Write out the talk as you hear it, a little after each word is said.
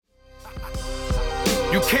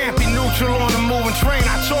You can't be neutral on a moving train,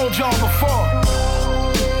 I told y'all before.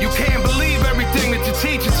 You can't believe everything that your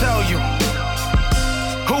teacher tell you.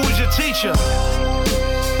 Who was your teacher?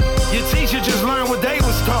 Your teacher just learned what they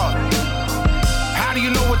was taught. How do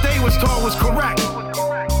you know what they was taught was correct?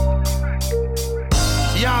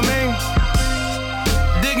 Yeah, I mean,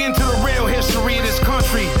 dig into the real history of this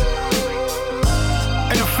country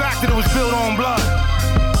and the fact that it was built on blood.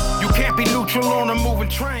 You can't be neutral on a moving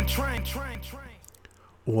train.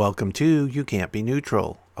 Welcome to You Can't Be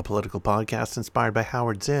Neutral, a political podcast inspired by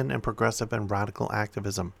Howard Zinn and progressive and radical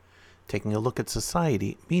activism, taking a look at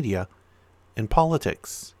society, media, and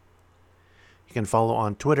politics. You can follow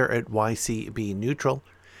on Twitter at YCBNeutral.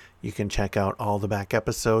 You can check out all the back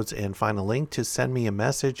episodes and find a link to send me a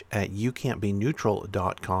message at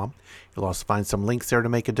youcan'tbeneutral.com. You'll also find some links there to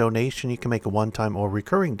make a donation. You can make a one-time or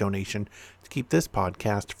recurring donation to keep this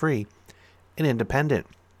podcast free and independent.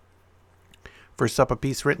 First up, a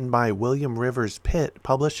piece written by William Rivers Pitt,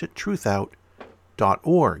 published at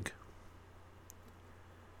truthout.org.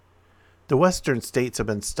 The western states have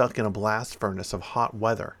been stuck in a blast furnace of hot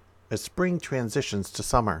weather as spring transitions to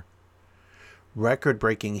summer.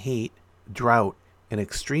 Record-breaking heat, drought, and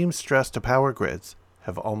extreme stress to power grids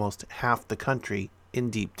have almost half the country in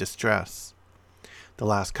deep distress. The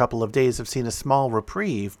last couple of days have seen a small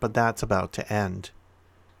reprieve, but that's about to end.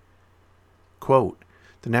 Quote,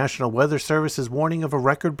 the National Weather Service is warning of a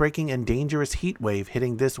record-breaking and dangerous heat wave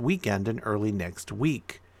hitting this weekend and early next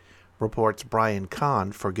week, reports Brian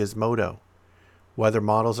Kahn for Gizmodo. Weather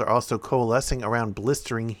models are also coalescing around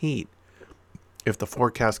blistering heat. If the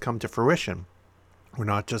forecasts come to fruition, we're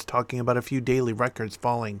not just talking about a few daily records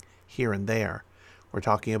falling here and there. We're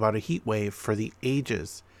talking about a heat wave for the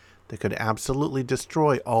ages that could absolutely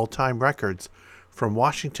destroy all-time records from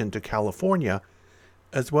Washington to California,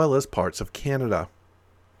 as well as parts of Canada.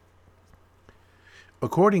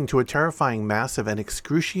 According to a terrifying, massive, and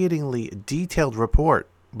excruciatingly detailed report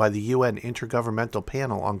by the UN Intergovernmental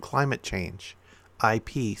Panel on Climate Change,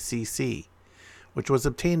 IPCC, which was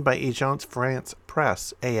obtained by Agence France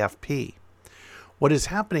Presse, AFP, what is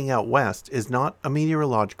happening out west is not a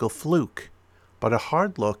meteorological fluke, but a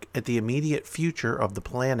hard look at the immediate future of the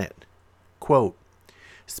planet. Quote,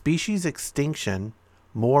 species extinction,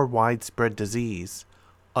 more widespread disease,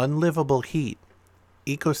 unlivable heat,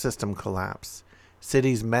 ecosystem collapse,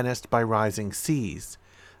 cities menaced by rising seas.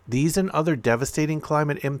 These and other devastating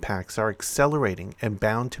climate impacts are accelerating and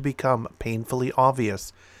bound to become painfully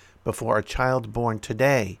obvious before a child born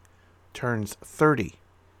today turns 30,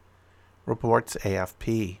 reports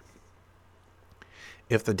AFP.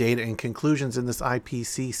 If the data and conclusions in this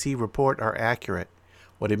IPCC report are accurate,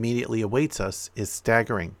 what immediately awaits us is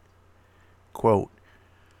staggering. Quote,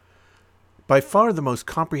 by far the most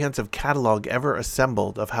comprehensive catalog ever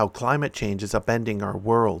assembled of how climate change is upending our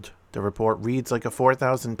world, the report reads like a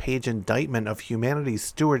 4,000-page indictment of humanity's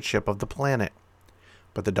stewardship of the planet.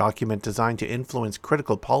 But the document designed to influence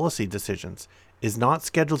critical policy decisions is not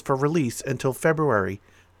scheduled for release until February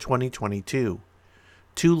 2022.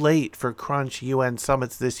 Too late for crunch UN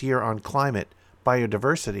summits this year on climate,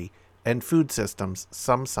 biodiversity, and food systems,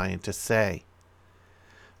 some scientists say.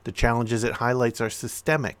 The challenges it highlights are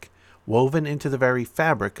systemic, woven into the very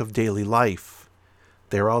fabric of daily life.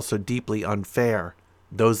 They are also deeply unfair.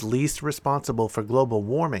 Those least responsible for global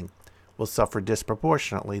warming will suffer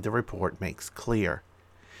disproportionately, the report makes clear.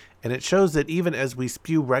 And it shows that even as we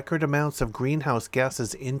spew record amounts of greenhouse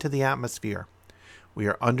gases into the atmosphere, we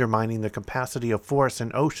are undermining the capacity of forests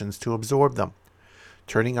and oceans to absorb them,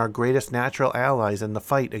 turning our greatest natural allies in the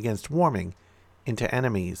fight against warming into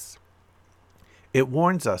enemies. It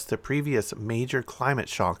warns us that previous major climate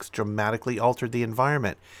shocks dramatically altered the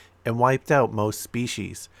environment and wiped out most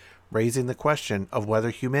species, raising the question of whether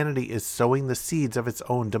humanity is sowing the seeds of its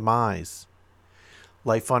own demise.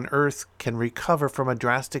 Life on Earth can recover from a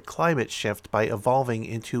drastic climate shift by evolving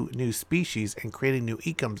into new species and creating new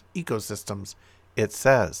ecosystems, it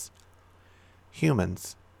says.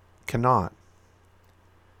 Humans cannot.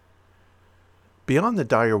 Beyond the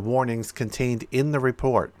dire warnings contained in the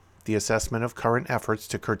report, the assessment of current efforts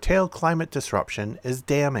to curtail climate disruption is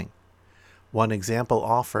damning. One example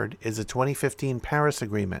offered is a 2015 Paris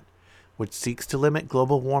Agreement, which seeks to limit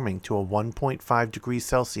global warming to a 1.5 degrees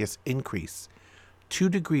Celsius increase, 2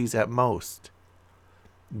 degrees at most.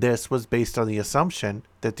 This was based on the assumption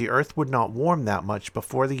that the Earth would not warm that much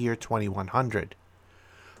before the year 2100.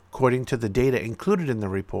 According to the data included in the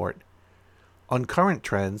report, on current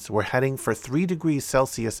trends, we're heading for 3 degrees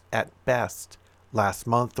Celsius at best. Last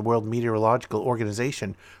month, the World Meteorological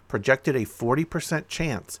Organization projected a 40%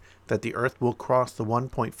 chance that the Earth will cross the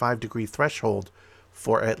 1.5 degree threshold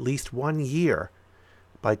for at least 1 year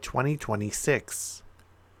by 2026.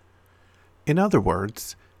 In other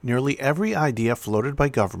words, nearly every idea floated by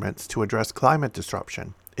governments to address climate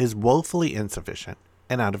disruption is woefully insufficient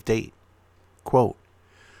and out of date. Quote,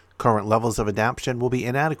 current levels of adaptation will be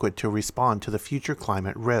inadequate to respond to the future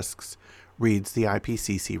climate risks, reads the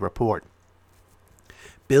IPCC report.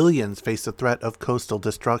 Billions face the threat of coastal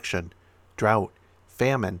destruction, drought,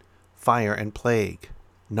 famine, fire, and plague,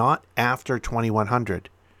 not after 2100,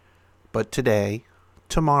 but today,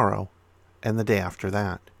 tomorrow, and the day after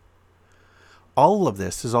that. All of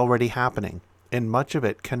this is already happening, and much of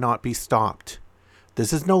it cannot be stopped.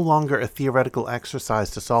 This is no longer a theoretical exercise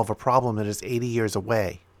to solve a problem that is 80 years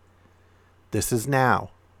away. This is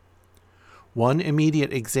now. One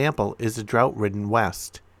immediate example is the drought-ridden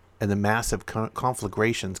West and the massive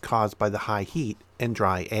conflagrations caused by the high heat and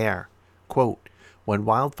dry air. Quote, when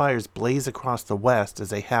wildfires blaze across the West,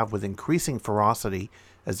 as they have with increasing ferocity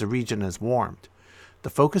as the region has warmed, the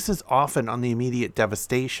focus is often on the immediate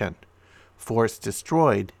devastation. Forests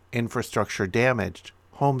destroyed, infrastructure damaged,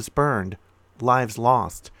 homes burned, lives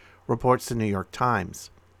lost, reports the New York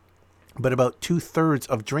Times. But about 2/3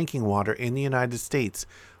 of drinking water in the United States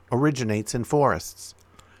originates in forests.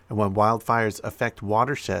 And when wildfires affect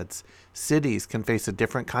watersheds, cities can face a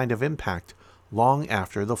different kind of impact long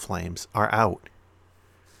after the flames are out.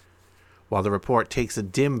 While the report takes a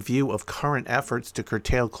dim view of current efforts to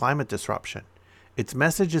curtail climate disruption, its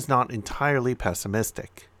message is not entirely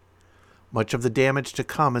pessimistic. Much of the damage to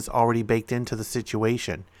come is already baked into the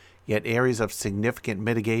situation, yet areas of significant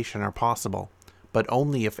mitigation are possible, but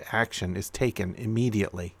only if action is taken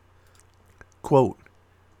immediately. Quote,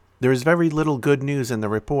 there is very little good news in the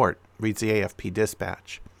report, reads the AFP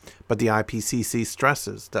Dispatch, but the IPCC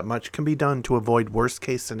stresses that much can be done to avoid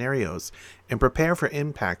worst-case scenarios and prepare for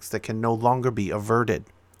impacts that can no longer be averted.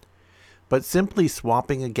 But simply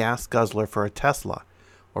swapping a gas guzzler for a Tesla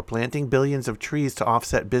or planting billions of trees to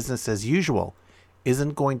offset business as usual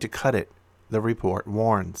isn't going to cut it, the report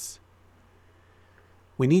warns.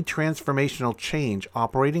 We need transformational change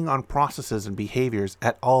operating on processes and behaviors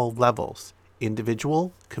at all levels.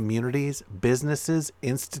 Individual, communities, businesses,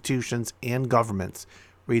 institutions, and governments,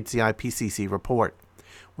 reads the IPCC report.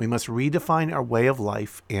 We must redefine our way of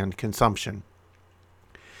life and consumption.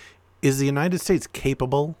 Is the United States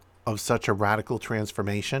capable of such a radical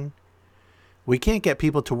transformation? We can't get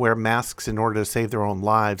people to wear masks in order to save their own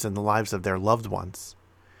lives and the lives of their loved ones.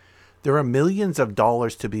 There are millions of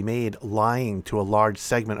dollars to be made lying to a large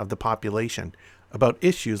segment of the population about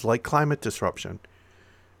issues like climate disruption,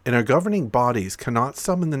 and our governing bodies cannot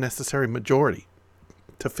summon the necessary majority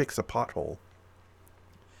to fix a pothole.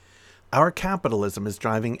 Our capitalism is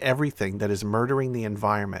driving everything that is murdering the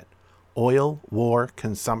environment: oil, war,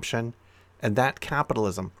 consumption, and that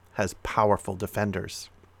capitalism has powerful defenders.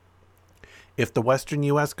 If the western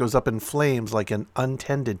U.S. goes up in flames like an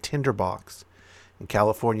untended tinderbox, and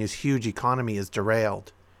California's huge economy is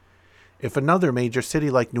derailed, if another major city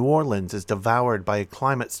like New Orleans is devoured by a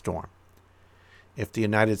climate storm, if the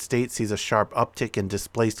United States sees a sharp uptick in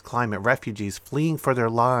displaced climate refugees fleeing for their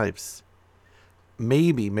lives,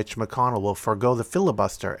 maybe Mitch McConnell will forego the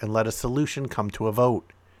filibuster and let a solution come to a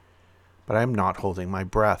vote. But I'm not holding my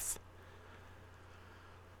breath.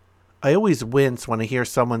 I always wince when I hear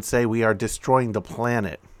someone say we are destroying the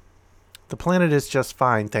planet. The planet is just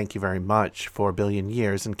fine, thank you very much, 4 billion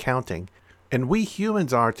years and counting, and we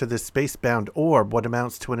humans are to this space-bound orb what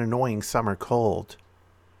amounts to an annoying summer cold.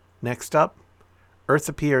 Next up, Earth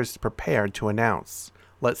appears prepared to announce,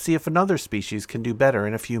 let's see if another species can do better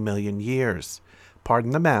in a few million years.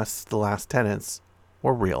 Pardon the mess, the last tenants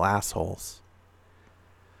were real assholes.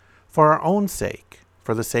 For our own sake,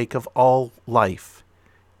 for the sake of all life,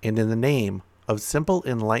 and in the name of simple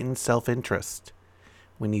enlightened self-interest,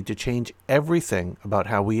 we need to change everything about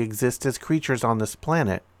how we exist as creatures on this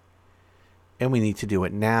planet, and we need to do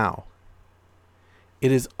it now.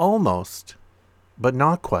 It is almost, but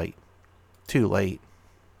not quite, too late.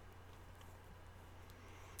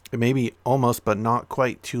 It may be almost but not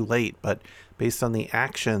quite too late, but based on the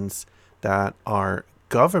actions that our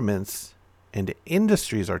governments and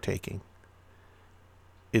industries are taking,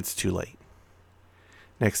 it's too late.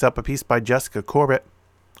 Next up, a piece by Jessica Corbett,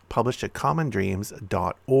 published at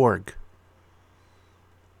commondreams.org.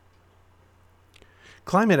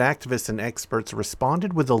 Climate activists and experts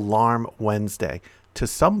responded with alarm Wednesday to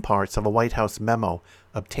some parts of a White House memo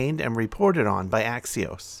obtained and reported on by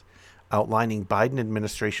Axios, outlining Biden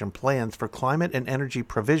administration plans for climate and energy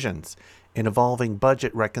provisions in evolving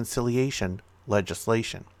budget reconciliation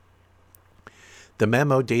legislation. The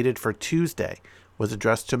memo, dated for Tuesday, was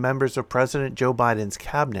addressed to members of President Joe Biden's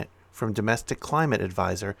cabinet, from domestic climate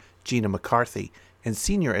advisor Gina McCarthy and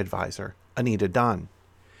senior advisor Anita Dunn.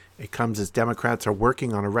 It comes as Democrats are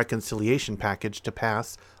working on a reconciliation package to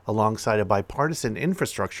pass alongside a bipartisan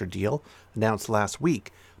infrastructure deal announced last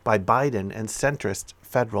week by Biden and centrist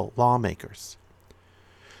federal lawmakers.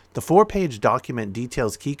 The 4-page document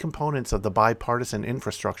details key components of the bipartisan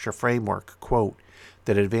infrastructure framework, quote,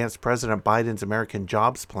 that advanced President Biden's American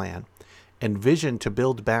Jobs Plan and vision to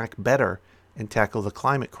build back better and tackle the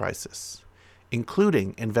climate crisis,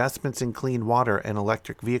 including investments in clean water and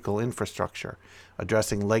electric vehicle infrastructure,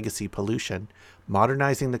 addressing legacy pollution,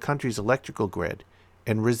 modernizing the country's electrical grid,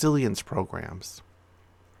 and resilience programs.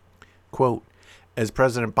 Quote, as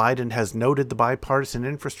President Biden has noted, the bipartisan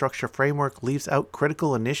infrastructure framework leaves out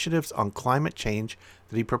critical initiatives on climate change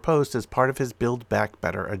that he proposed as part of his Build Back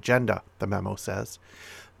Better agenda, the memo says.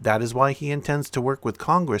 That is why he intends to work with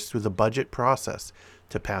Congress through the budget process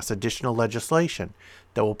to pass additional legislation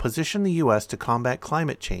that will position the U.S. to combat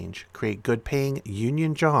climate change, create good-paying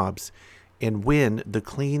union jobs, and win the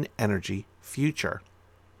clean energy future.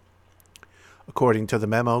 According to the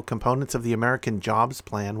memo, components of the American Jobs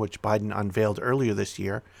Plan, which Biden unveiled earlier this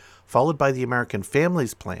year, followed by the American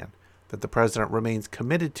Families Plan that the president remains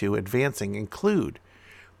committed to advancing, include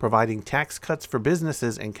providing tax cuts for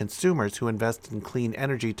businesses and consumers who invest in clean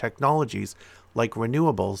energy technologies like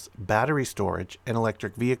renewables, battery storage, and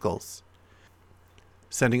electric vehicles,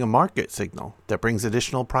 sending a market signal that brings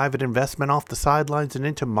additional private investment off the sidelines and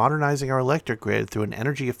into modernizing our electric grid through an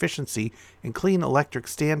Energy Efficiency and Clean Electric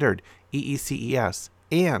Standard, EECES,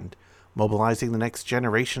 and mobilizing the next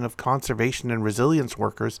generation of conservation and resilience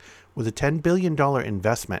workers with a $10 billion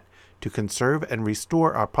investment to conserve and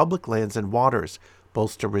restore our public lands and waters,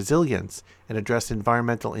 bolster resilience, and address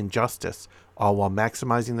environmental injustice, all while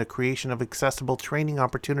maximizing the creation of accessible training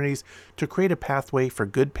opportunities to create a pathway for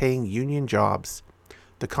good-paying union jobs.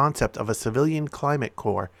 The concept of a civilian climate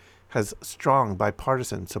corps has strong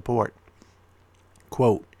bipartisan support.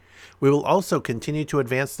 Quote, we will also continue to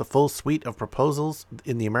advance the full suite of proposals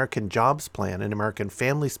in the American Jobs Plan and American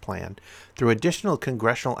Families Plan through additional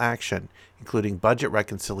congressional action, including budget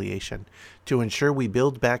reconciliation, to ensure we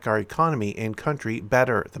build back our economy and country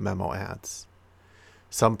better, the memo adds.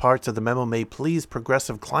 Some parts of the memo may please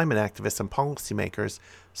progressive climate activists and policymakers,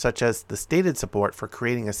 such as the stated support for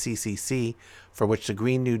creating a CCC, for which the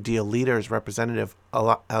Green New Deal leaders Representative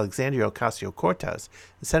Alexandria Ocasio-Cortez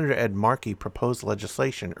and Senator Ed Markey proposed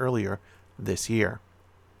legislation earlier this year.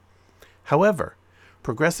 However,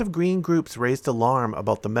 progressive green groups raised alarm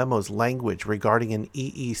about the memo's language regarding an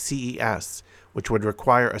EECES, which would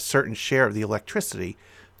require a certain share of the electricity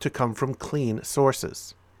to come from clean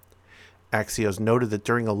sources. Axios noted that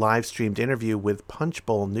during a live-streamed interview with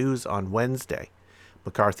Punchbowl News on Wednesday,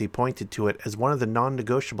 McCarthy pointed to it as one of the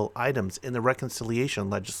non-negotiable items in the reconciliation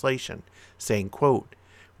legislation, saying, quote,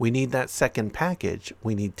 we need that second package,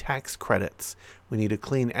 we need tax credits, we need a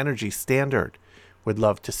clean energy standard, would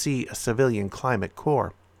love to see a civilian climate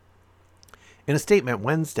corps. In a statement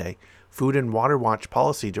Wednesday, Food and Water Watch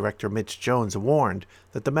Policy Director Mitch Jones warned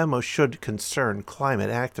that the memo should concern climate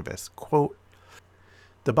activists, quote,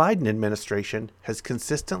 the Biden administration has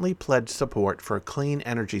consistently pledged support for a clean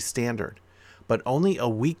energy standard, but only a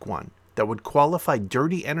weak one that would qualify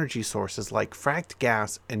dirty energy sources like fracked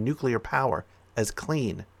gas and nuclear power as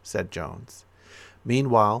clean, said Jones.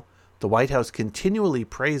 Meanwhile, the White House continually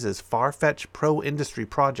praises far-fetched pro-industry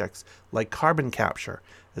projects like carbon capture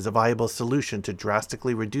as a viable solution to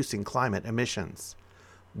drastically reducing climate emissions.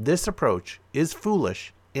 This approach is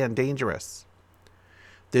foolish and dangerous.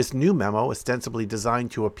 This new memo, ostensibly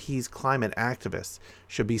designed to appease climate activists,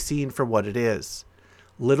 should be seen for what it is.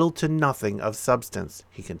 Little to nothing of substance,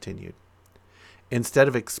 he continued. Instead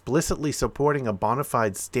of explicitly supporting a bona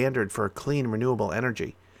fide standard for clean renewable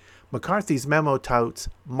energy, McCarthy's memo touts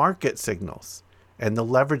market signals and the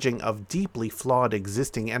leveraging of deeply flawed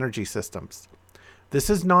existing energy systems. This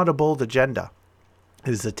is not a bold agenda.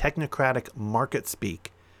 It is a technocratic market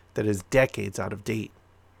speak that is decades out of date.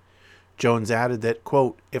 Jones added that,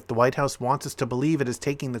 quote, if the White House wants us to believe it is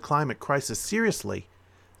taking the climate crisis seriously,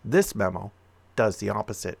 this memo does the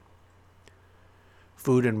opposite.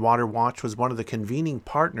 Food and Water Watch was one of the convening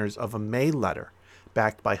partners of a May letter,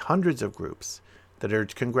 backed by hundreds of groups, that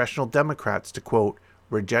urged congressional Democrats to, quote,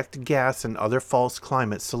 reject gas and other false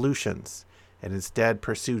climate solutions, and instead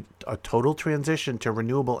pursue a total transition to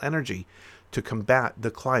renewable energy to combat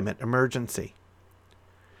the climate emergency.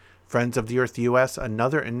 Friends of the Earth U.S.,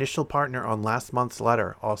 another initial partner on last month's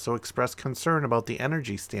letter, also expressed concern about the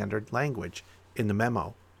energy standard language in the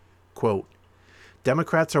memo. Quote,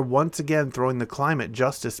 Democrats are once again throwing the climate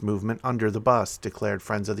justice movement under the bus, declared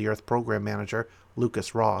Friends of the Earth program manager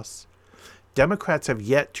Lucas Ross, Democrats have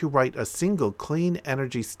yet to write a single clean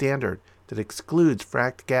energy standard that excludes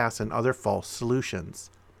fracked gas and other false solutions.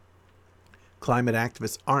 Climate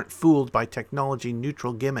activists aren't fooled by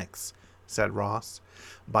technology-neutral gimmicks, said Ross.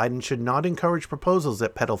 Biden should not encourage proposals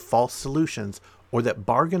that peddle false solutions or that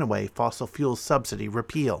bargain away fossil fuel subsidy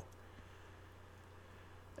repeal.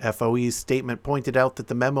 FOE's statement pointed out that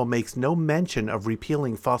the memo makes no mention of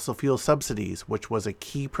repealing fossil fuel subsidies, which was a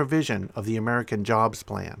key provision of the American Jobs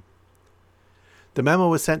Plan. The memo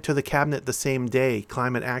was sent to the cabinet the same day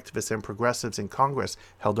climate activists and progressives in Congress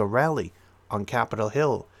held a rally on Capitol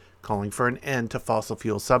Hill calling for an end to fossil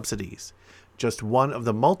fuel subsidies, just one of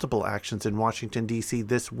the multiple actions in Washington, D.C.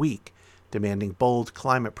 this week demanding bold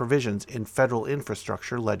climate provisions in federal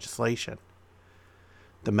infrastructure legislation.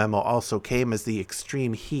 The memo also came as the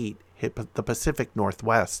extreme heat hit the Pacific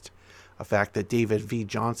Northwest, a fact that David V.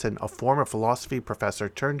 Johnson, a former philosophy professor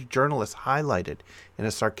turned journalist, highlighted in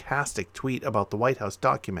a sarcastic tweet about the White House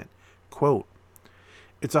document. Quote,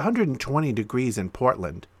 "It's 120 degrees in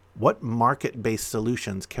Portland. What market-based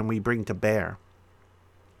solutions can we bring to bear?"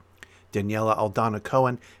 Daniela Aldana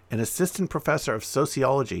Cohen, an assistant professor of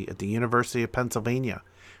sociology at the University of Pennsylvania,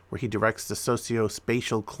 where he directs the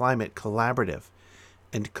Socio-Spatial Climate Collaborative,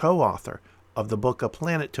 and co-author of the book A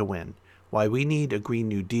Planet to Win, Why We Need a Green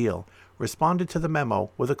New Deal, responded to the memo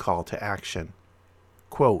with a call to action.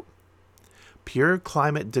 Quote, "Pure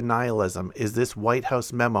climate denialism is this White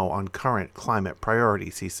House memo on current climate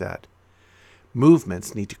priorities," he said.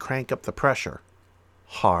 "Movements need to crank up the pressure.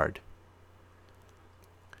 Hard."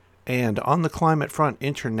 And on the climate front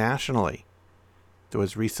internationally, there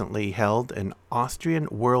was recently held an Austrian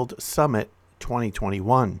World Summit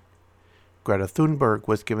 2021. Greta Thunberg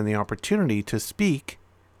was given the opportunity to speak,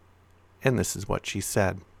 and this is what she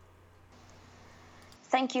said.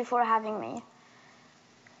 Thank you for having me.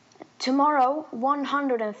 Tomorrow,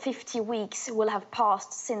 150 weeks will have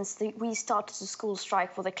passed since we started the school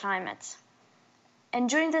strike for the climate. And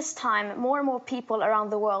during this time, more and more people around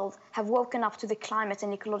the world have woken up to the climate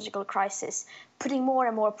and ecological crisis, putting more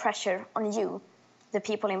and more pressure on you, the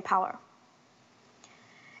people in power.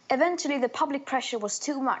 Eventually, the public pressure was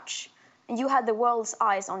too much, and you had the world's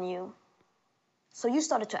eyes on you. So you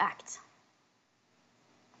started to act.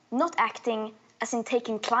 Not acting as in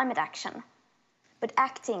taking climate action, but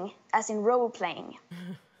acting as in role-playing.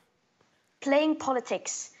 Playing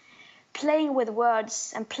politics, playing with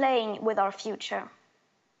words, and playing with our future.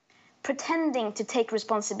 Pretending to take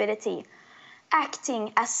responsibility,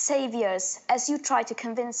 acting as saviors as you try to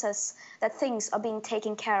convince us that things are being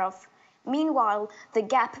taken care of. Meanwhile, the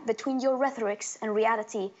gap between your rhetorics and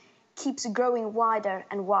reality keeps growing wider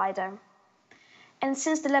and wider. And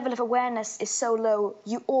since the level of awareness is so low,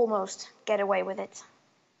 you almost get away with it.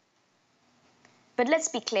 But let's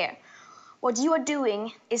be clear. What you are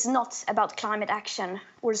doing is not about climate action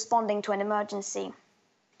or responding to an emergency.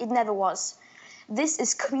 It never was. This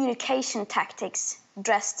is communication tactics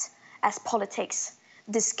dressed as politics,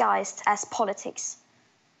 disguised as politics.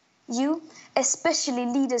 You, especially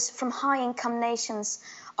leaders from high-income nations,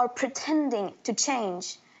 are pretending to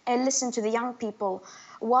change and listen to the young people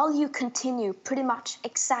while you continue pretty much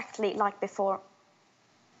exactly like before.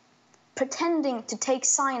 Pretending to take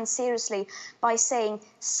science seriously by saying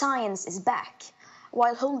science is back,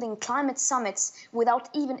 while holding climate summits without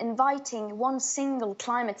even inviting one single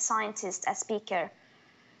climate scientist as speaker.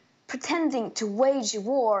 Pretending to wage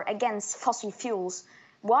war against fossil fuels,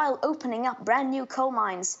 while opening up brand new coal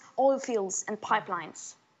mines, oil fields and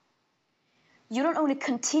pipelines. You don't only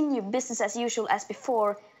continue business as usual as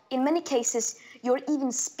before, in many cases you're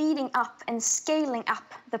even speeding up and scaling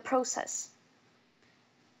up the process.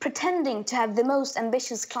 Pretending to have the most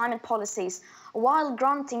ambitious climate policies while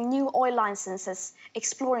granting new oil licenses,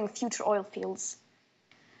 exploring future oil fields.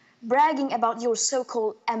 Bragging about your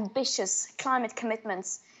so-called ambitious climate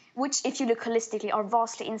commitments, which, if you look holistically, are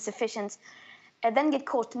vastly insufficient, and then get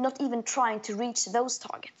caught not even trying to reach those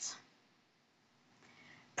targets.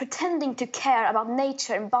 Pretending to care about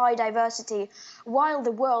nature and biodiversity while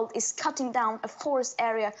the world is cutting down a forest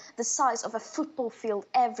area the size of a football field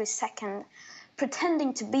every second.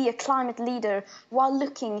 Pretending to be a climate leader while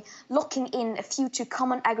locking in a future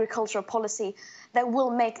common agricultural policy that will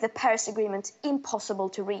make the Paris Agreement impossible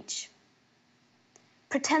to reach.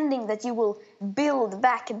 Pretending that you will build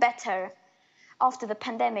back better after the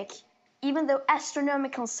pandemic, even though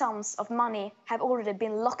astronomical sums of money have already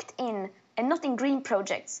been locked in, and not in green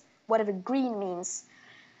projects, whatever green means.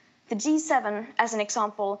 The G7, as an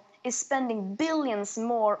example, is spending billions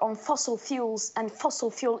more on fossil fuels and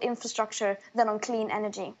fossil fuel infrastructure than on clean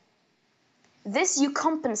energy. This you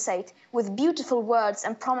compensate with beautiful words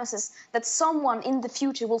and promises that someone in the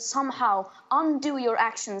future will somehow undo your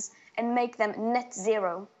actions and make them net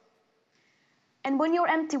zero. And when your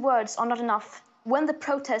empty words are not enough, when the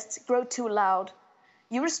protests grow too loud,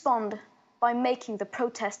 you respond by making the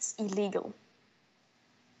protests illegal.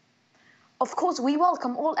 Of course, we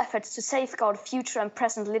welcome all efforts to safeguard future and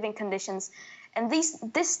present living conditions, and these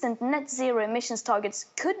distant net zero emissions targets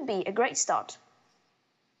could be a great start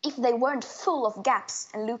if they weren't full of gaps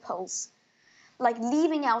and loopholes, like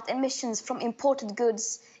leaving out emissions from imported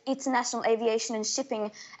goods, international aviation and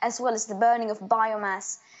shipping, as well as the burning of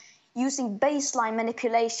biomass, using baseline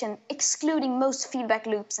manipulation, excluding most feedback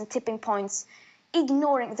loops and tipping points,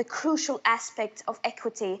 ignoring the crucial aspect of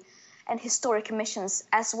equity and historic emissions,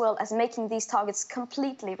 as well as making these targets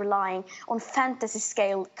completely relying on fantasy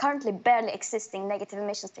scale, currently barely existing negative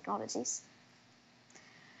emissions technologies.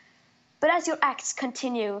 But as your acts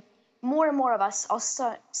continue, more and more of us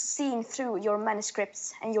are seeing through your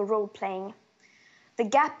manuscripts and your role-playing. The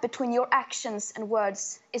gap between your actions and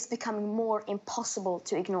words is becoming more impossible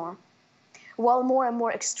to ignore, while more and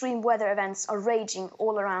more extreme weather events are raging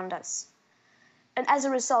all around us. And as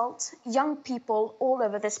a result, young people all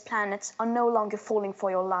over this planet are no longer falling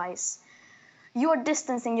for your lies. You are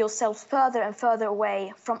distancing yourself further and further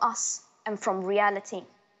away from us and from reality.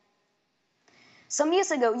 Some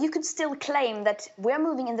years ago, you could still claim that we're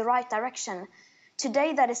moving in the right direction.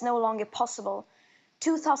 Today, that is no longer possible.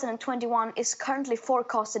 2021 is currently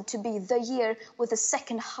forecasted to be the year with the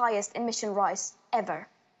second highest emission rise ever.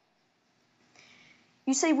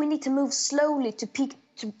 You say we need to move slowly to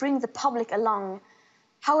bring the public along.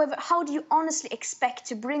 However, how do you honestly expect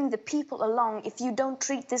to bring the people along if you don't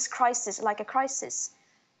treat this crisis like a crisis?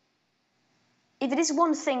 If it is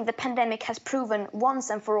one thing the pandemic has proven once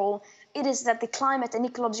and for all, it is that the climate and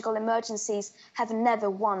ecological emergencies have never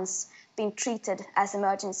once been treated as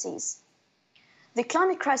emergencies. The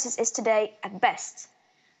climate crisis is today, at best,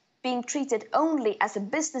 being treated only as a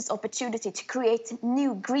business opportunity to create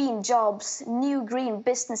new green jobs, new green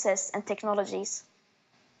businesses and technologies.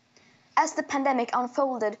 As the pandemic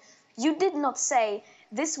unfolded, you did not say,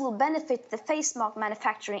 this will benefit the face mask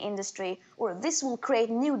manufacturing industry, or this will create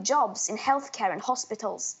new jobs in healthcare and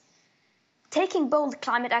hospitals. Taking bold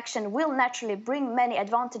climate action will naturally bring many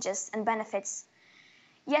advantages and benefits.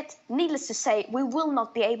 Yet, needless to say, we will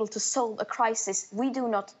not be able to solve a crisis we do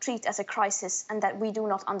not treat as a crisis and that we do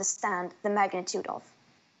not understand the magnitude of.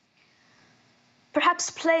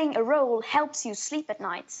 Perhaps playing a role helps you sleep at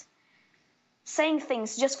night, saying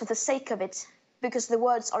things just for the sake of it, because the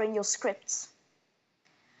words are in your scripts.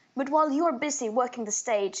 But while you're busy working the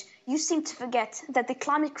stage, you seem to forget that the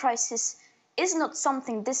climate crisis is not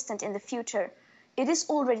something distant in the future. It is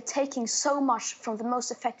already taking so much from the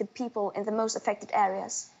most affected people in the most affected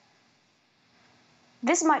areas.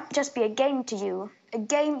 This might just be a game to you, a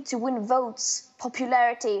game to win votes,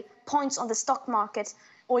 popularity, points on the stock market,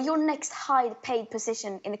 or your next high-paid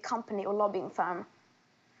position in a company or lobbying firm.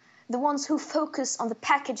 The ones who focus on the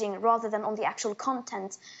packaging rather than on the actual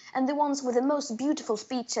content, and the ones with the most beautiful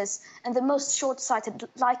speeches and the most short-sighted,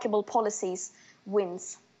 likable policies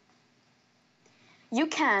wins. You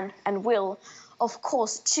can and will, of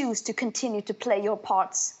course, choose to continue to play your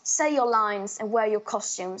parts, say your lines and wear your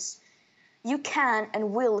costumes. You can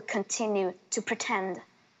and will continue to pretend.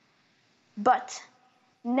 But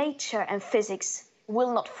nature and physics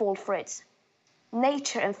will not fall for it.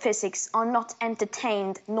 Nature and physics are not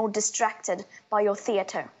entertained nor distracted by your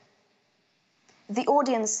theater. The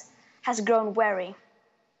audience has grown wary.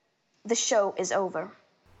 The show is over.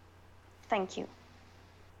 Thank you.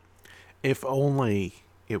 If only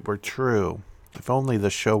it were true. If only the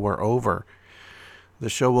show were over. The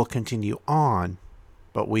show will continue on,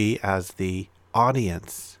 but we as the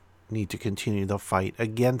audience need to continue the fight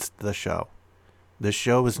against the show. The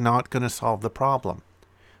show is not going to solve the problem.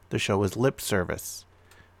 The show is lip service.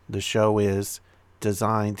 The show is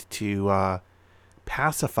designed to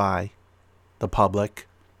pacify the public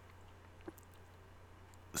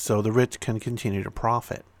so the rich can continue to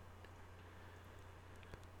profit.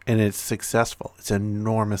 And it's successful. It's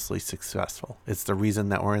enormously successful. It's the reason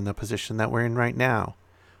that we're in the position that we're in right now.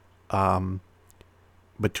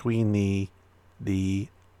 Between the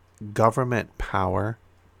government power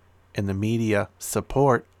and the media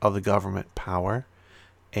support of the government power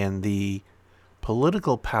and the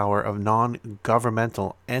political power of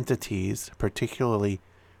non-governmental entities, particularly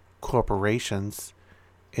corporations,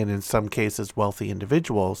 and in some cases wealthy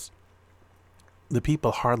individuals, the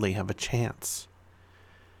people hardly have a chance.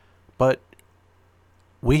 But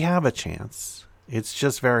we have a chance. It's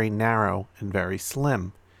just very narrow and very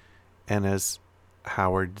slim. And as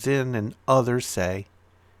Howard Zinn and others say,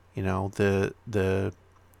 the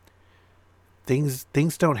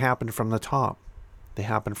things don't happen from the top. They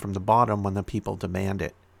happen from the bottom when the people demand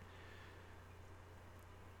it.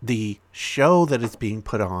 The show that is being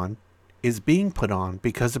put on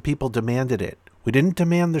because the people demanded it. We didn't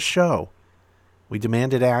demand the show. We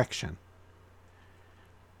demanded action.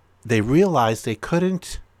 They realized they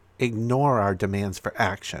couldn't ignore our demands for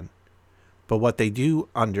action. But what they do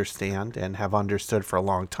understand and have understood for a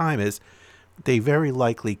long time is they very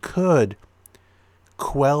likely could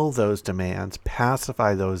quell those demands,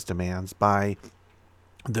 pacify those demands by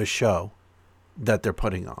the show that they're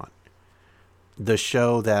putting on. The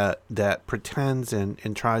show that pretends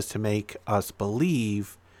and tries to make us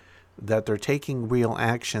believe that they're taking real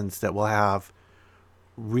actions that will have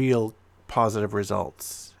real positive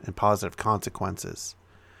results and positive consequences.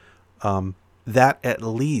 That at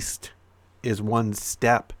least is one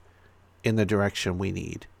step in the direction we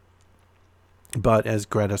need. But as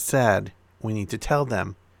Greta said, we need to tell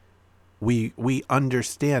them, we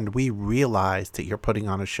understand, we realize that you're putting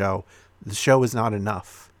on a show. The show is not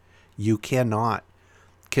enough. You cannot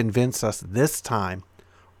convince us this time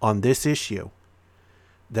on this issue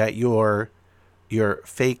that your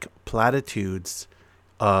fake platitudes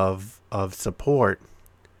of support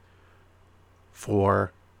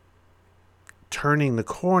for turning the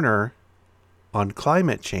corner on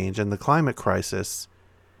climate change and the climate crisis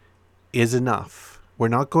is enough. We're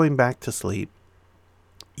not going back to sleep.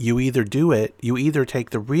 You either do it, you either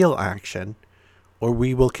take the real action, or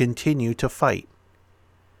we will continue to fight.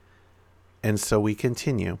 And so we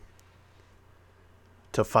continue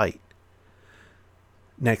to fight.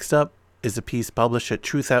 Next up is a piece published at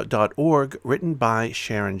truthout.org written by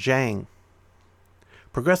Sharon Zhang.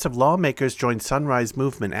 Progressive lawmakers joined Sunrise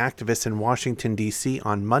Movement activists in Washington, D.C.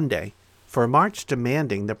 on Monday for a march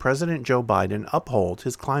demanding that President Joe Biden uphold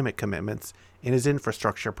his climate commitments in his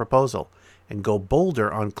infrastructure proposal and go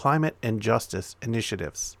bolder on climate and justice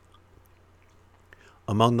initiatives.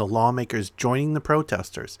 Among the lawmakers joining the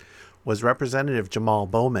protesters was Representative Jamal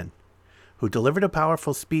Bowman, who delivered a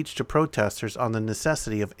powerful speech to protesters on the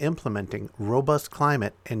necessity of implementing robust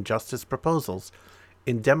climate and justice proposals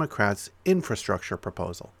in Democrats' infrastructure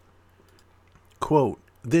proposal. Quote,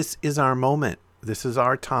 "This is our moment. This is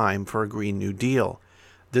our time for a Green New Deal.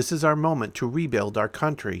 This is our moment to rebuild our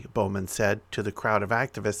country," Bowman said to the crowd of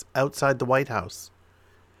activists outside the White House.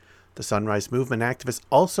 The Sunrise Movement activists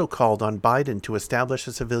also called on Biden to establish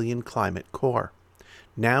a civilian climate corps.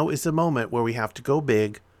 "Now is the moment where we have to go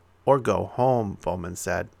big or go home," Bowman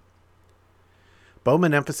said.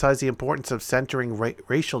 Bowman emphasized the importance of centering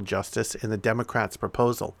racial justice in the Democrats'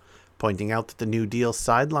 proposal, pointing out that the New Deal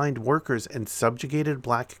sidelined workers and subjugated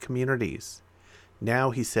black communities.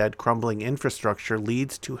 Now, he said, crumbling infrastructure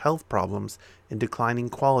leads to health problems and declining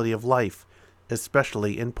quality of life,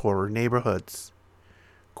 especially in poorer neighborhoods.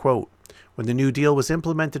 Quote, "When the New Deal was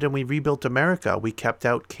implemented and we rebuilt America, we kept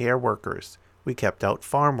out care workers, we kept out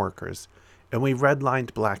farm workers, and we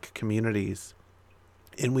redlined black communities.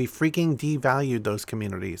 And we freaking devalued those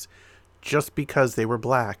communities just because they were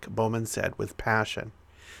black," Bowman said with passion.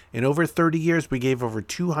 "In over 30 years, we gave over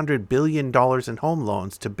 $200 billion in home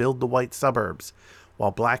loans to build the white suburbs,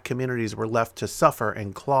 while black communities were left to suffer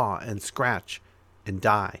and claw and scratch and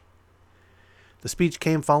die." The speech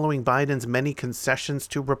came following Biden's many concessions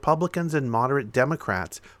to Republicans and moderate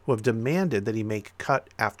Democrats who have demanded that he make cut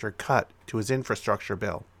after cut to his infrastructure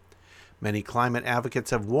bill. Many climate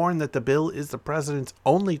advocates have warned that the bill is the president's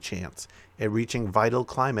only chance at reaching vital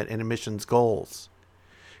climate and emissions goals.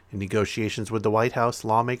 In negotiations with the White House,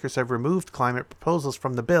 lawmakers have removed climate proposals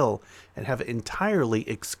from the bill and have entirely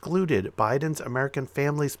excluded Biden's American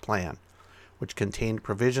Families Plan, which contained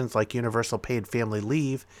provisions like universal paid family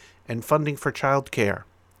leave and funding for child care.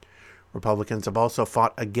 Republicans have also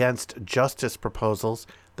fought against justice proposals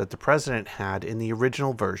that the president had in the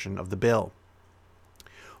original version of the bill.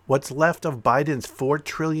 What's left of Biden's $4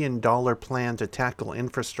 trillion plan to tackle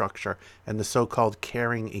infrastructure and the so-called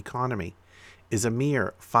caring economy is a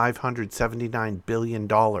mere $579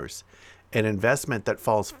 billion, an investment that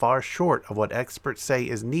falls far short of what experts say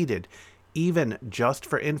is needed, even just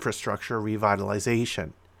for infrastructure revitalization.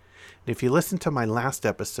 And if you listened to my last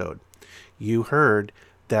episode, you heard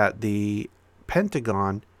that the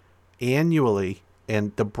Pentagon annually,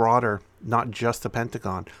 and the broader, not just the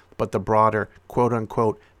Pentagon, but the broader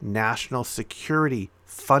quote-unquote national security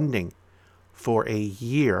funding for a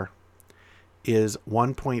year is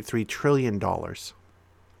 $1.3 trillion.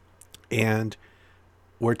 And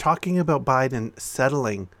we're talking about Biden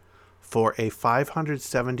settling for a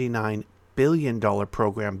 $579 billion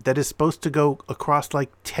program that is supposed to go across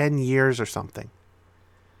like 10 years or something.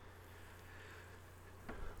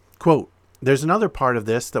 Quote, "There's another part of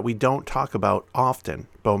this that we don't talk about often,"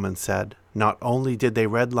 Bowman said. "Not only did they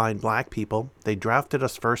redline black people, they drafted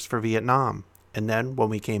us first for Vietnam. And then, when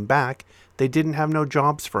we came back, they didn't have no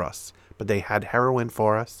jobs for us. But they had heroin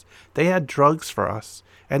for us, they had drugs for us,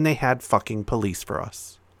 and they had fucking police for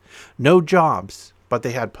us. No jobs, but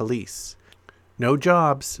they had police. No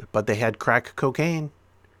jobs, but they had crack cocaine.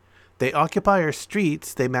 They occupy our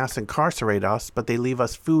streets, they mass incarcerate us, but they leave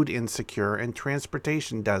us food insecure and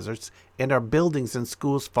transportation deserts and our buildings and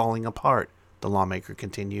schools falling apart," the lawmaker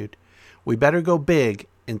continued. "We better go big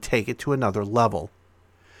and take it to another level."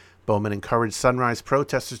 Bowman encouraged Sunrise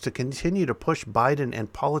protesters to continue to push Biden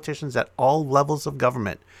and politicians at all levels of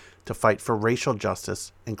government to fight for racial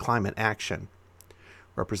justice and climate action.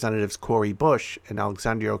 Representatives Cori Bush and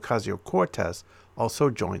Alexandria Ocasio-Cortez also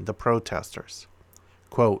joined the protesters.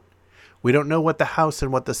 Quote, "We don't know what the House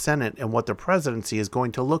and what the Senate and what the presidency is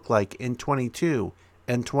going to look like in 22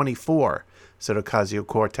 and 24, said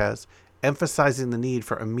Ocasio-Cortez, emphasizing the need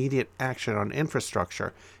for immediate action on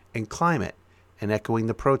infrastructure and climate and echoing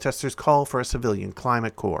the protesters' call for a civilian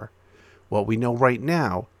climate corps. What we know right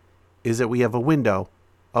now is that we have a window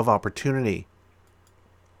of opportunity."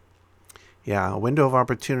 Yeah, a window of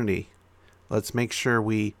opportunity. Let's make sure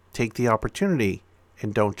we take the opportunity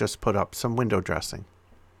and don't just put up some window dressing.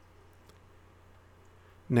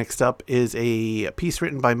 Next up is a piece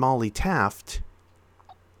written by Molly Taft,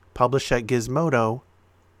 published at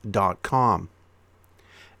Gizmodo.com.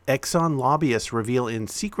 Exxon lobbyists reveal in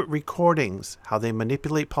secret recordings how they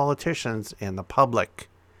manipulate politicians and the public.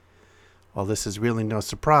 Well, this is really no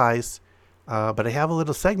surprise, but I have a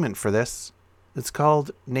little segment for this. It's called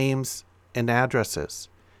Names and Addresses.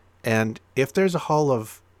 And if there's a hall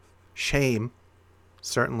of shame,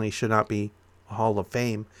 certainly should not be a hall of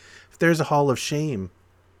fame. If there's a hall of shame,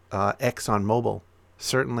 ExxonMobil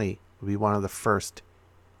certainly would be one of the first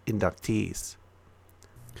inductees.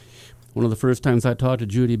 One of the first times I talked to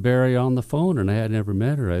Judy Berry on the phone, and I had never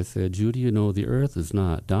met her, I said, "Judy, you know, the earth is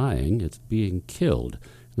not dying, it's being killed.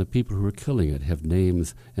 And the people who are killing it have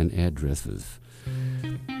names and addresses."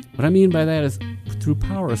 What I mean by that is through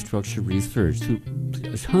power structure research, through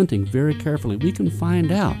hunting very carefully, we can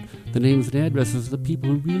find out the names and addresses of the people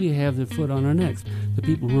who really have their foot on our necks, the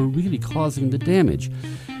people who are really causing the damage.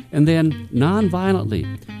 And then, non-violently,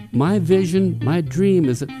 my vision, my dream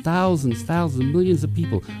is that thousands, millions of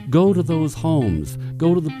people go to those homes,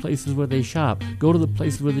 go to the places where they shop, go to the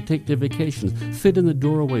places where they take their vacations, sit in the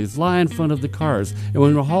doorways, lie in front of the cars, and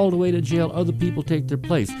when they're hauled away to jail, other people take their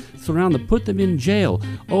place. Surround them, put them in jail.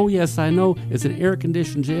 Oh yes, I know it's an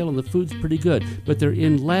air-conditioned jail and the food's pretty good, but they're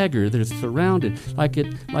in lager, they're surrounded, like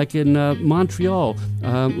in Montreal,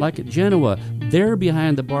 like at Genoa. They're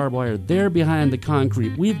behind the barbed wire, they're behind the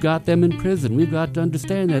concrete. We've got them in prison. We've got to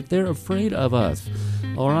understand that they're afraid of us.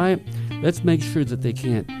 All right? Let's make sure that they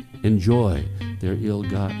can't enjoy their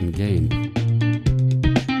ill-gotten gain.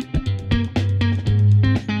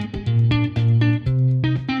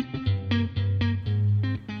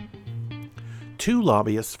 Two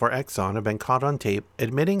lobbyists for Exxon have been caught on tape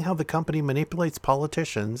admitting how the company manipulates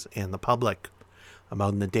politicians and the public.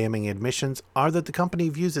 Among the damning admissions are that the company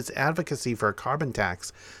views its advocacy for a carbon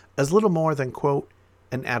tax as little more than, quote,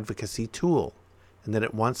 an advocacy tool, and that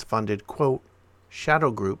it once funded, quote,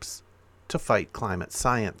 shadow groups to fight climate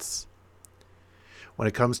science. When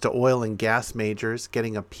it comes to oil and gas majors,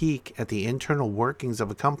 getting a peek at the internal workings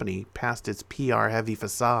of a company past its PR-heavy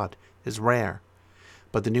facade is rare.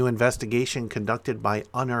 But the new investigation conducted by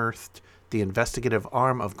Unearthed, the investigative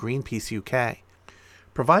arm of Greenpeace UK,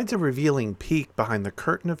 provides a revealing peek behind the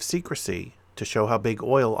curtain of secrecy to show how big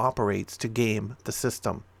oil operates to game the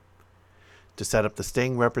system. To set up the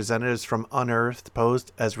sting, representatives from Unearthed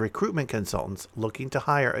posed as recruitment consultants looking to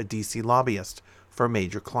hire a DC lobbyist for a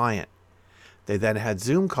major client. They then had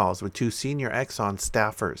Zoom calls with two senior Exxon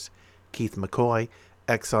staffers, Keith McCoy,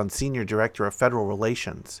 Exxon Senior Director of Federal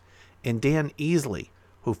Relations, and Dan Easley,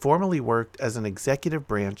 who formerly worked as an executive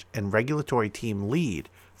branch and regulatory team lead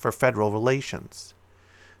for federal relations.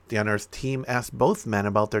 The Unearthed team asked both men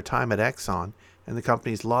about their time at Exxon and the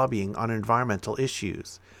company's lobbying on environmental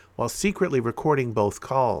issues, while secretly recording both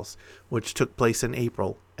calls, which took place in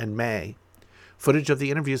April and May. Footage of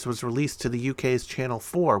the interviews was released to the UK's Channel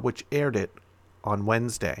 4, which aired it on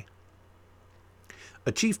Wednesday.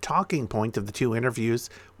 A chief talking point of the two interviews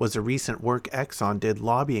was the recent work Exxon did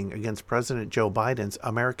lobbying against President Joe Biden's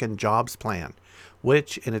American Jobs Plan,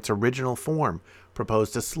 which, in its original form,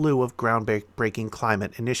 proposed a slew of groundbreaking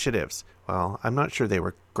climate initiatives. Well, I'm not sure they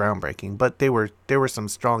were groundbreaking, but there were some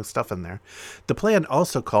strong stuff in there. The plan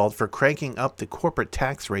also called for cranking up the corporate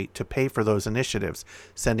tax rate to pay for those initiatives,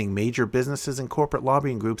 sending major businesses and corporate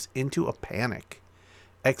lobbying groups into a panic.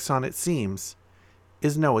 Exxon, it seems,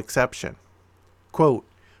 is no exception. Quote,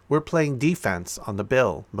 "We're playing defense on the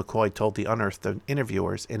bill," McCoy told the Unearthed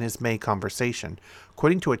interviewers in his May conversation,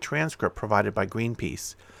 according to a transcript provided by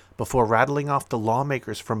Greenpeace, before rattling off the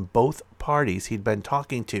lawmakers from both parties he'd been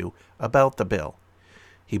talking to about the bill.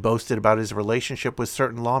 He boasted about his relationship with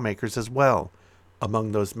certain lawmakers as well.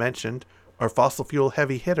 Among those mentioned are fossil fuel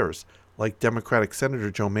heavy hitters like Democratic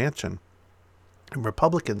Senator Joe Manchin and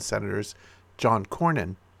Republican Senators John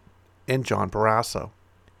Cornyn and John Barrasso.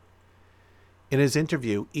 In his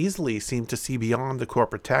interview, Easley seemed to see beyond the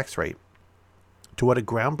corporate tax rate to what a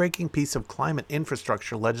groundbreaking piece of climate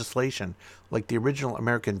infrastructure legislation like the original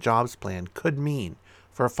American Jobs Plan could mean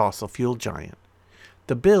for a fossil fuel giant.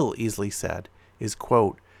 The bill, Easley said, is,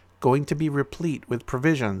 quote, "going to be replete with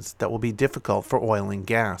provisions that will be difficult for oil and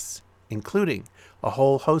gas, including a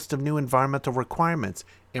whole host of new environmental requirements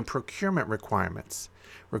and procurement requirements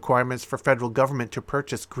for federal government to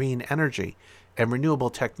purchase green energy and renewable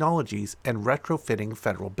technologies and retrofitting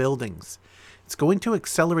federal buildings. It's going to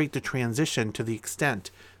accelerate the transition to the extent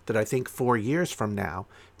that I think 4 years from now,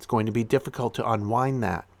 it's going to be difficult to unwind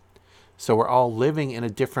that. So we're all living in a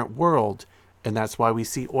different world, and that's why we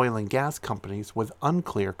see oil and gas companies with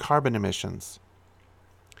unclear carbon emissions."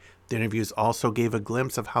 The interviews also gave a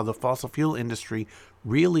glimpse of how the fossil fuel industry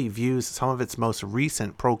really views some of its most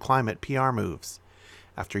recent pro-climate PR moves.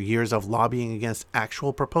 After years of lobbying against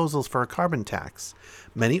actual proposals for a carbon tax,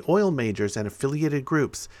 many oil majors and affiliated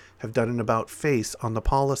groups have done an about-face on the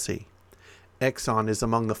policy. Exxon is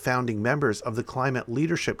among the founding members of the Climate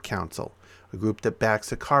Leadership Council, a group that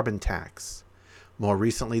backs a carbon tax. More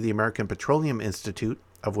recently, the American Petroleum Institute,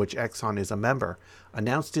 of which Exxon is a member,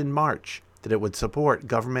 announced in March that it would support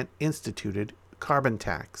government-instituted carbon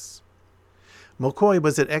tax. McCoy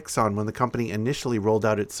was at Exxon when the company initially rolled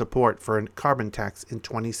out its support for a carbon tax in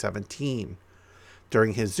 2017.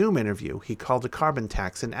 During his Zoom interview, he called a carbon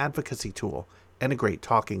tax an advocacy tool and a great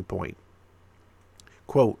talking point.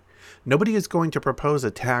 Quote, "Nobody is going to propose a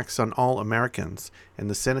tax on all Americans, and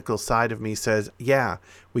the cynical side of me says, yeah,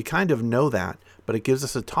 we kind of know that, but it gives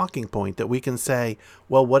us a talking point that we can say,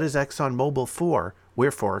 well, what is ExxonMobil for? We're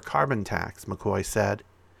for a carbon tax," McCoy said.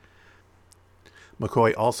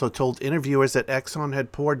 McCoy also told interviewers that Exxon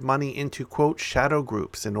had poured money into, quote, "shadow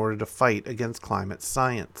groups in order to fight against climate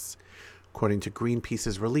science." According to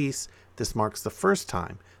Greenpeace's release, this marks the first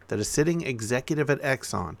time that a sitting executive at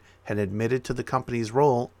Exxon had admitted to the company's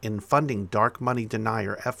role in funding dark money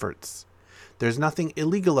denier efforts. "There's nothing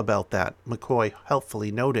illegal about that," McCoy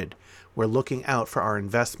helpfully noted. "We're looking out for our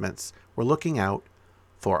investments. We're looking out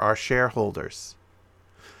for our shareholders."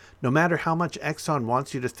 No matter how much Exxon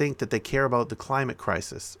wants you to think that they care about the climate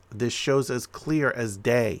crisis, this shows as clear as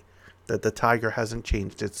day that the tiger hasn't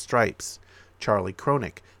changed its stripes, Charlie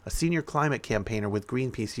Cronick, a senior climate campaigner with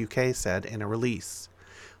Greenpeace UK, said in a release.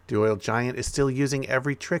 The oil giant is still using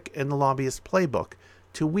every trick in the lobbyist playbook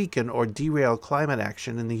to weaken or derail climate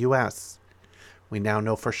action in the U.S. We now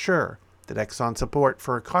know for sure that Exxon's support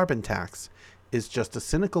for a carbon tax is just a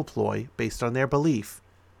cynical ploy based on their belief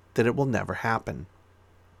that it will never happen.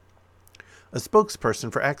 A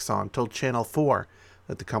spokesperson for Exxon told Channel 4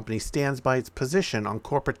 that the company stands by its position on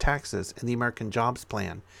corporate taxes in the American Jobs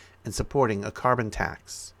Plan and supporting a carbon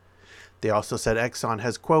tax. They also said Exxon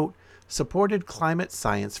has, quote, "supported climate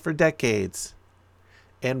science for decades,"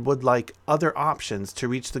 and would like other options to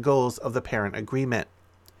reach the goals of the parent agreement,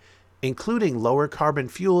 including lower carbon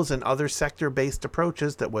fuels and other sector-based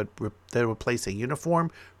approaches that would place a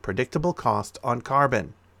uniform, predictable cost on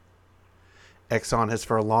carbon. Exxon has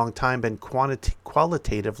for a long time been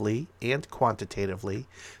qualitatively and quantitatively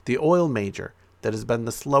the oil major that has been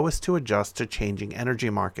the slowest to adjust to changing energy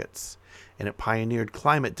markets, and it pioneered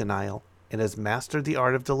climate denial and has mastered the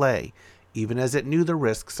art of delay, even as it knew the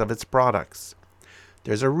risks of its products.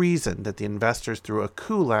 There's a reason that the investors threw a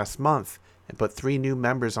coup last month and put 3 new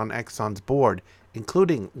members on Exxon's board,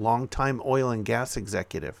 including longtime oil and gas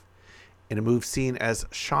executive, in a move seen as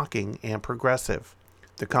shocking and progressive.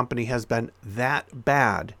 The company has been that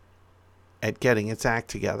bad at getting its act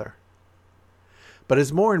together. But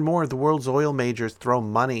as more and more of the world's oil majors throw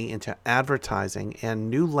money into advertising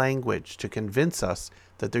and new language to convince us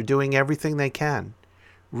that they're doing everything they can,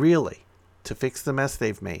 really, to fix the mess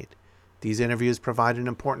they've made, These interviews provide an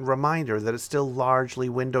important reminder that it's still largely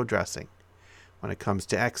window dressing. When it comes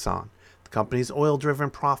to Exxon, the company's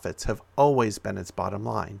oil-driven profits have always been its bottom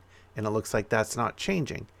line, and it looks like that's not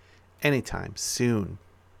changing anytime soon.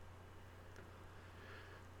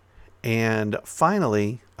 And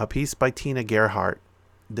finally, a piece by Tina Gerhardt,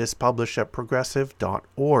 this published at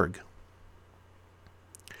progressive.org.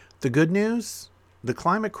 The good news? The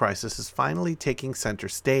climate crisis is finally taking center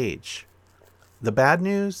stage. The bad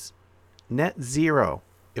news? Net zero,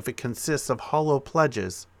 if it consists of hollow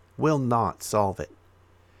pledges, will not solve it.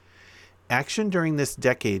 Action during this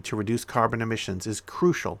decade to reduce carbon emissions is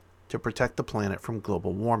crucial to protect the planet from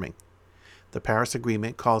global warming. The Paris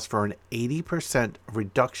Agreement calls for an 80%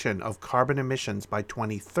 reduction of carbon emissions by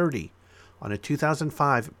 2030 on a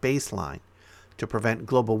 2005 baseline to prevent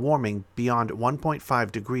global warming beyond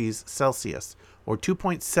 1.5 degrees Celsius or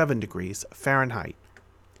 2.7 degrees Fahrenheit.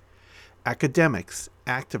 Academics,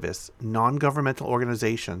 activists, non-governmental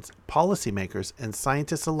organizations, policymakers, and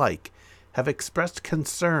scientists alike have expressed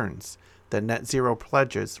concerns that net zero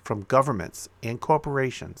pledges from governments and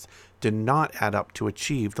corporations do not add up to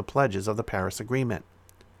achieve the pledges of the Paris Agreement.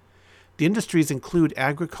 The industries include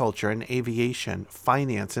agriculture and aviation,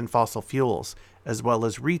 finance and fossil fuels, as well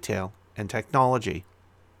as retail and technology.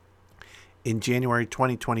 In January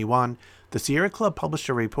 2021, the Sierra Club published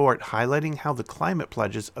a report highlighting how the climate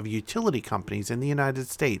pledges of utility companies in the United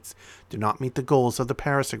States do not meet the goals of the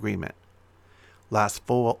Paris Agreement. Last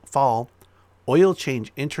fall, Oil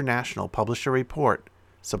Change International published a report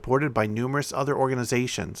supported by numerous other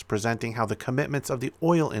organizations presenting how the commitments of the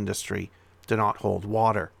oil industry do not hold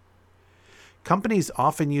water. Companies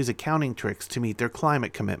often use accounting tricks to meet their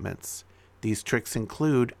climate commitments. These tricks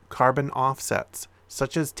include carbon offsets,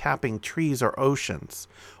 such as tapping trees or oceans,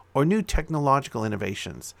 or new technological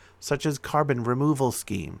innovations, such as carbon removal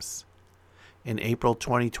schemes. In April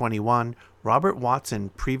 2021, Robert Watson,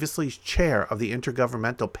 previously chair of the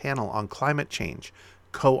Intergovernmental Panel on Climate Change,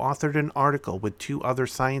 co-authored an article with two other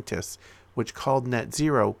scientists which called net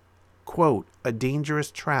zero, quote, a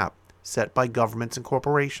dangerous trap set by governments and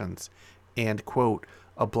corporations, and, quote,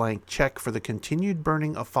 a blank check for the continued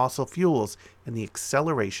burning of fossil fuels and the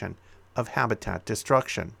acceleration of habitat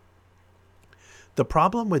destruction. The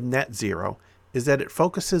problem with net zero is that it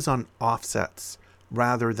focuses on offsets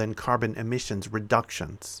rather than carbon emissions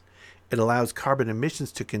reductions. It allows carbon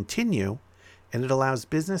emissions to continue, and it allows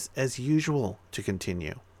business as usual to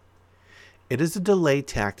continue. It is a delay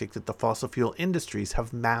tactic that the fossil fuel industries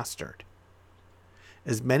have mastered.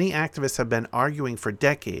 As many activists have been arguing for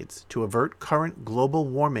decades, to avert current global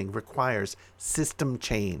warming requires system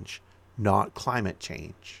change, not climate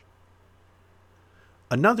change.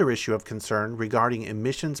 Another issue of concern regarding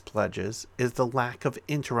emissions pledges is the lack of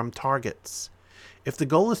interim targets. If the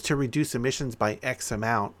goal is to reduce emissions by X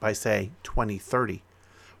amount by, say, 2030,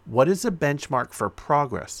 what is a benchmark for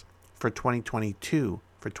progress for 2022,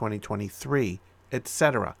 for 2023,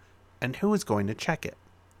 etc., and who is going to check it?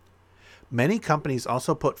 Many companies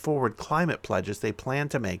also put forward climate pledges they plan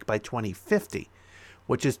to make by 2050,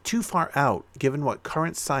 which is too far out given what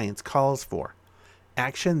current science calls for.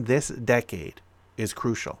 Action this decade is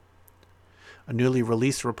crucial. A newly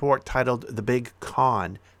released report titled The Big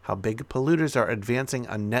Con, How Big Polluters Are Advancing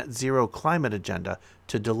a Net Zero Climate Agenda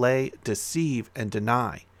to Delay, Deceive, and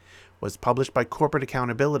Deny, was published by Corporate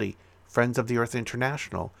Accountability, Friends of the Earth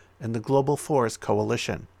International, and the Global Forest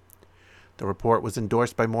Coalition. The report was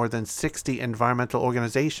endorsed by more than 60 environmental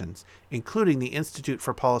organizations, including the Institute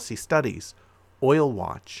for Policy Studies, Oil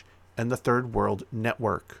Watch, and the Third World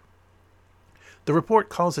Network. The report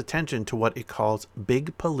calls attention to what it calls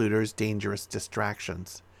big polluters' dangerous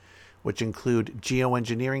distractions, which include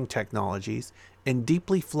geoengineering technologies and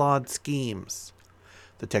deeply flawed schemes.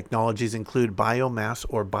 The technologies include biomass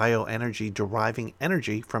or bioenergy deriving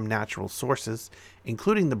energy from natural sources,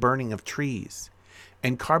 including the burning of trees,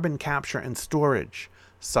 and carbon capture and storage,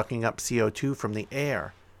 sucking up CO2 from the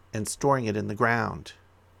air and storing it in the ground.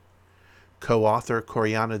 Co-author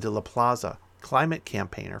Coriana de la Plaza, climate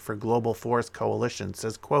campaigner for Global Forest Coalition,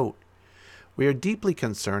 says, quote, "We are deeply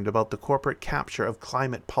concerned about the corporate capture of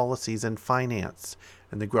climate policies and finance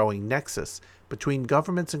and the growing nexus between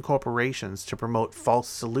governments and corporations to promote false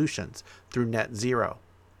solutions through net zero.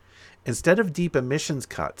 Instead of deep emissions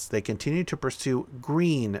cuts, they continue to pursue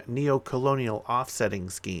green neo-colonial offsetting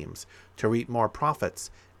schemes to reap more profits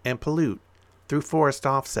and pollute through forest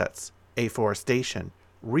offsets, afforestation,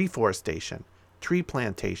 reforestation, tree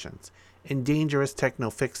plantations, and dangerous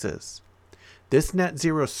techno-fixes. This net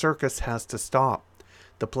zero circus has to stop.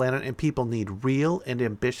 The planet and people need real and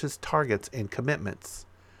ambitious targets and commitments.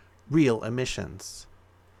 Real emissions."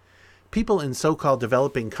 People in so-called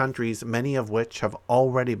developing countries, many of which have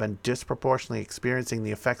already been disproportionately experiencing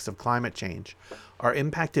the effects of climate change, are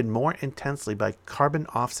impacted more intensely by carbon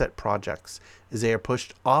offset projects as they are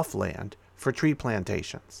pushed off land for tree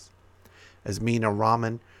plantations. As Meena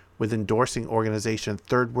Raman with endorsing organization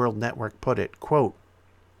Third World Network put it, quote,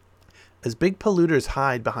 "As big polluters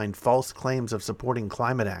hide behind false claims of supporting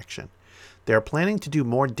climate action, they are planning to do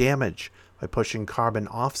more damage by pushing carbon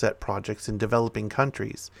offset projects in developing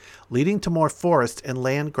countries, leading to more forest and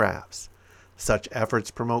land grabs. Such efforts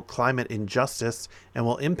promote climate injustice and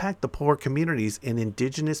will impact the poor communities and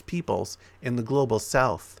indigenous peoples in the global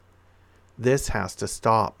south. This has to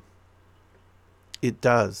stop." It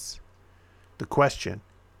does. The question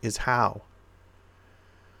is how.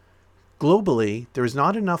 Globally, there is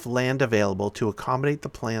not enough land available to accommodate the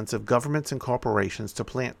plans of governments and corporations to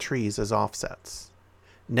plant trees as offsets.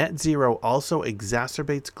 Net zero also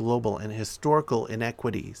exacerbates global and historical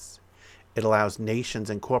inequities. It allows nations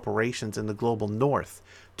and corporations in the global north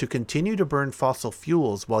to continue to burn fossil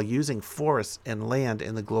fuels while using forests and land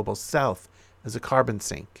in the global south as a carbon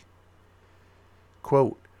sink.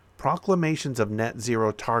 Quote, "Proclamations of net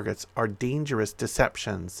zero targets are dangerous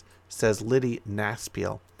deceptions," says Liddy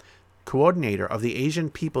Naspiel, coordinator of the Asian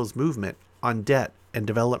People's Movement on Debt and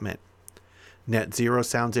Development. Net zero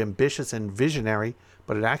sounds ambitious and visionary,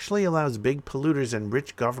 but it actually allows big polluters and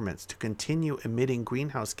rich governments to continue emitting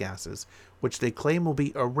greenhouse gases, which they claim will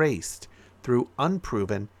be erased through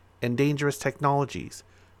unproven and dangerous technologies,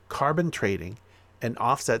 carbon trading, and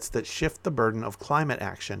offsets that shift the burden of climate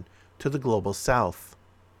action to the global south.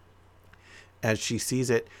 As she sees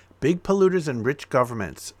it, big polluters and rich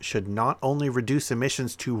governments should not only reduce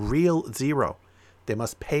emissions to real zero, they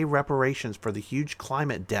must pay reparations for the huge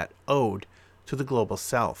climate debt owed to the global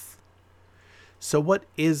south. So what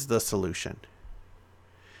is the solution?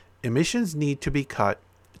 Emissions need to be cut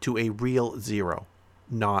to a real zero,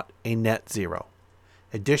 not a net zero.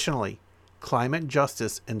 Additionally, climate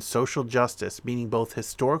justice and social justice, meaning both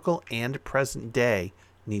historical and present day,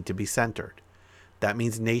 need to be centered. That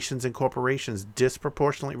means nations and corporations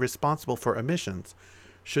disproportionately responsible for emissions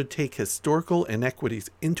should take historical inequities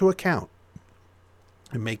into account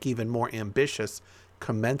and make even more ambitious,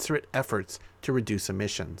 commensurate efforts to reduce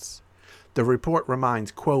emissions. The report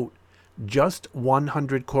reminds, quote, "Just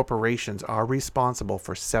 100 corporations are responsible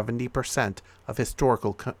for 70% of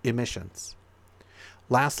historical emissions."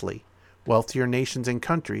 Lastly, wealthier nations and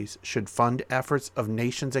countries should fund efforts of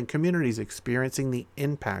nations and communities experiencing the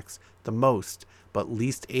impacts the most, but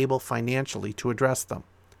least able financially to address them.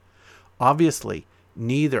 Obviously,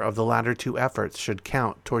 neither of the latter two efforts should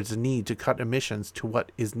count towards the need to cut emissions to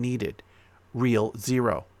what is needed, real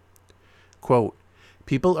zero. Quote,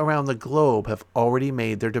 "People around the globe have already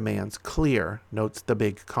made their demands clear," notes the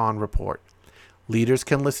Big Con report. "Leaders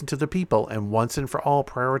can listen to the people and once and for all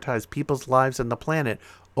prioritize people's lives and the planet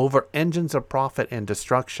over engines of profit and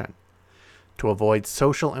destruction. To avoid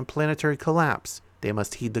social and planetary collapse, they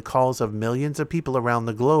must heed the calls of millions of people around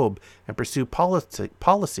the globe and pursue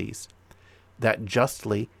policies that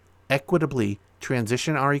justly, equitably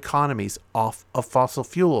transition our economies off of fossil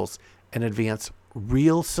fuels and advance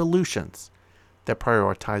real solutions that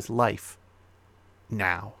prioritize life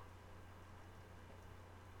now."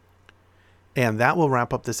 And that will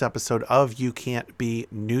wrap up this episode of You Can't Be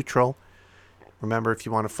Neutral. Remember, if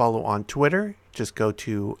you want to follow on Twitter, just go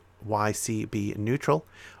to YCB Neutral.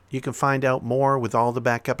 You can find out more with all the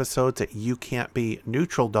back episodes at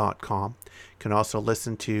youcan'tbeneutral.com. You can also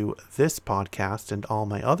listen to this podcast and all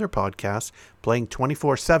my other podcasts playing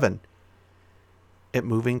 24/7 at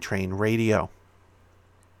Moving Train Radio.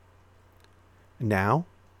 Now,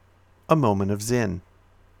 a moment of Zen.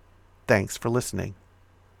 Thanks for listening.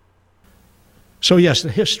 So yes,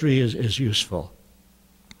 the history is useful.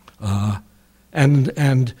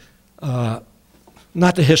 And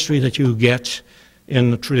not the history that you get in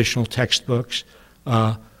the traditional textbooks,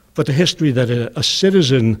 but the history that a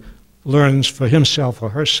citizen learns for himself or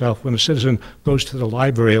herself when a citizen goes to the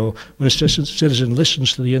library, or when a citizen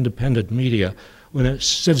listens to the independent media, when a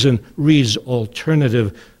citizen reads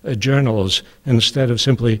alternative journals instead of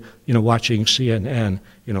simply, watching CNN,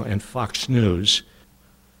 and Fox News.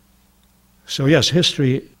 So yes,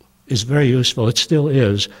 history is very useful. It still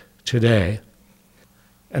is today.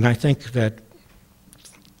 And I think that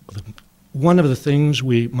one of the things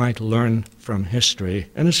we might learn from history,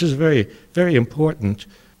 and this is a very, very important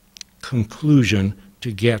conclusion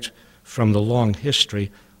to get from the long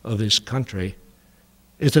history of this country,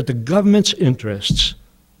 is that the government's interests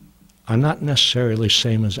are not necessarily the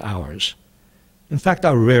same as ours. In fact,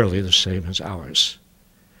 are rarely the same as ours.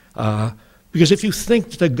 Because if you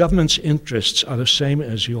think the government's interests are the same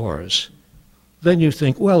as yours, then you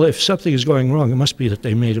think, well, if something is going wrong, it must be that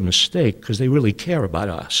they made a mistake because they really care about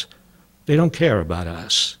us. They don't care about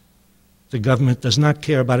us. The government does not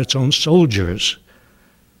care about its own soldiers.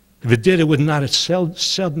 If it did, it would not have sent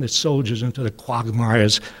its soldiers into the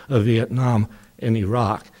quagmires of Vietnam and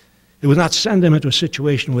Iraq. It would not send them into a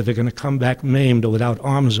situation where they're going to come back maimed or without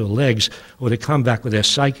arms or legs, or they come back with their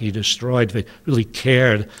psyche destroyed if they really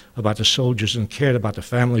cared about the soldiers and cared about the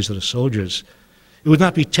families of the soldiers. It would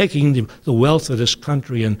not be taking the wealth of this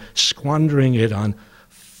country and squandering it on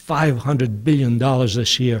 $500 billion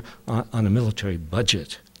this year on a military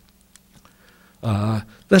budget.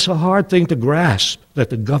 That's a hard thing to grasp, that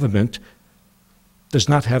the government does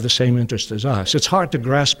not have the same interest as us. It's hard to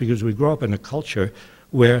grasp because we grow up in a culture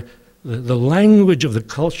where the language of the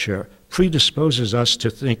culture predisposes us to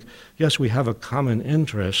think, yes, we have a common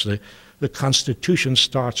interest. The Constitution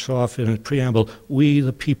starts off in a preamble, we,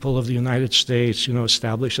 the people of the United States,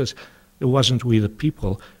 establishes. It wasn't we, the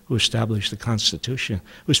people, who established the Constitution.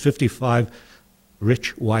 It was 55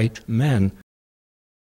 rich white men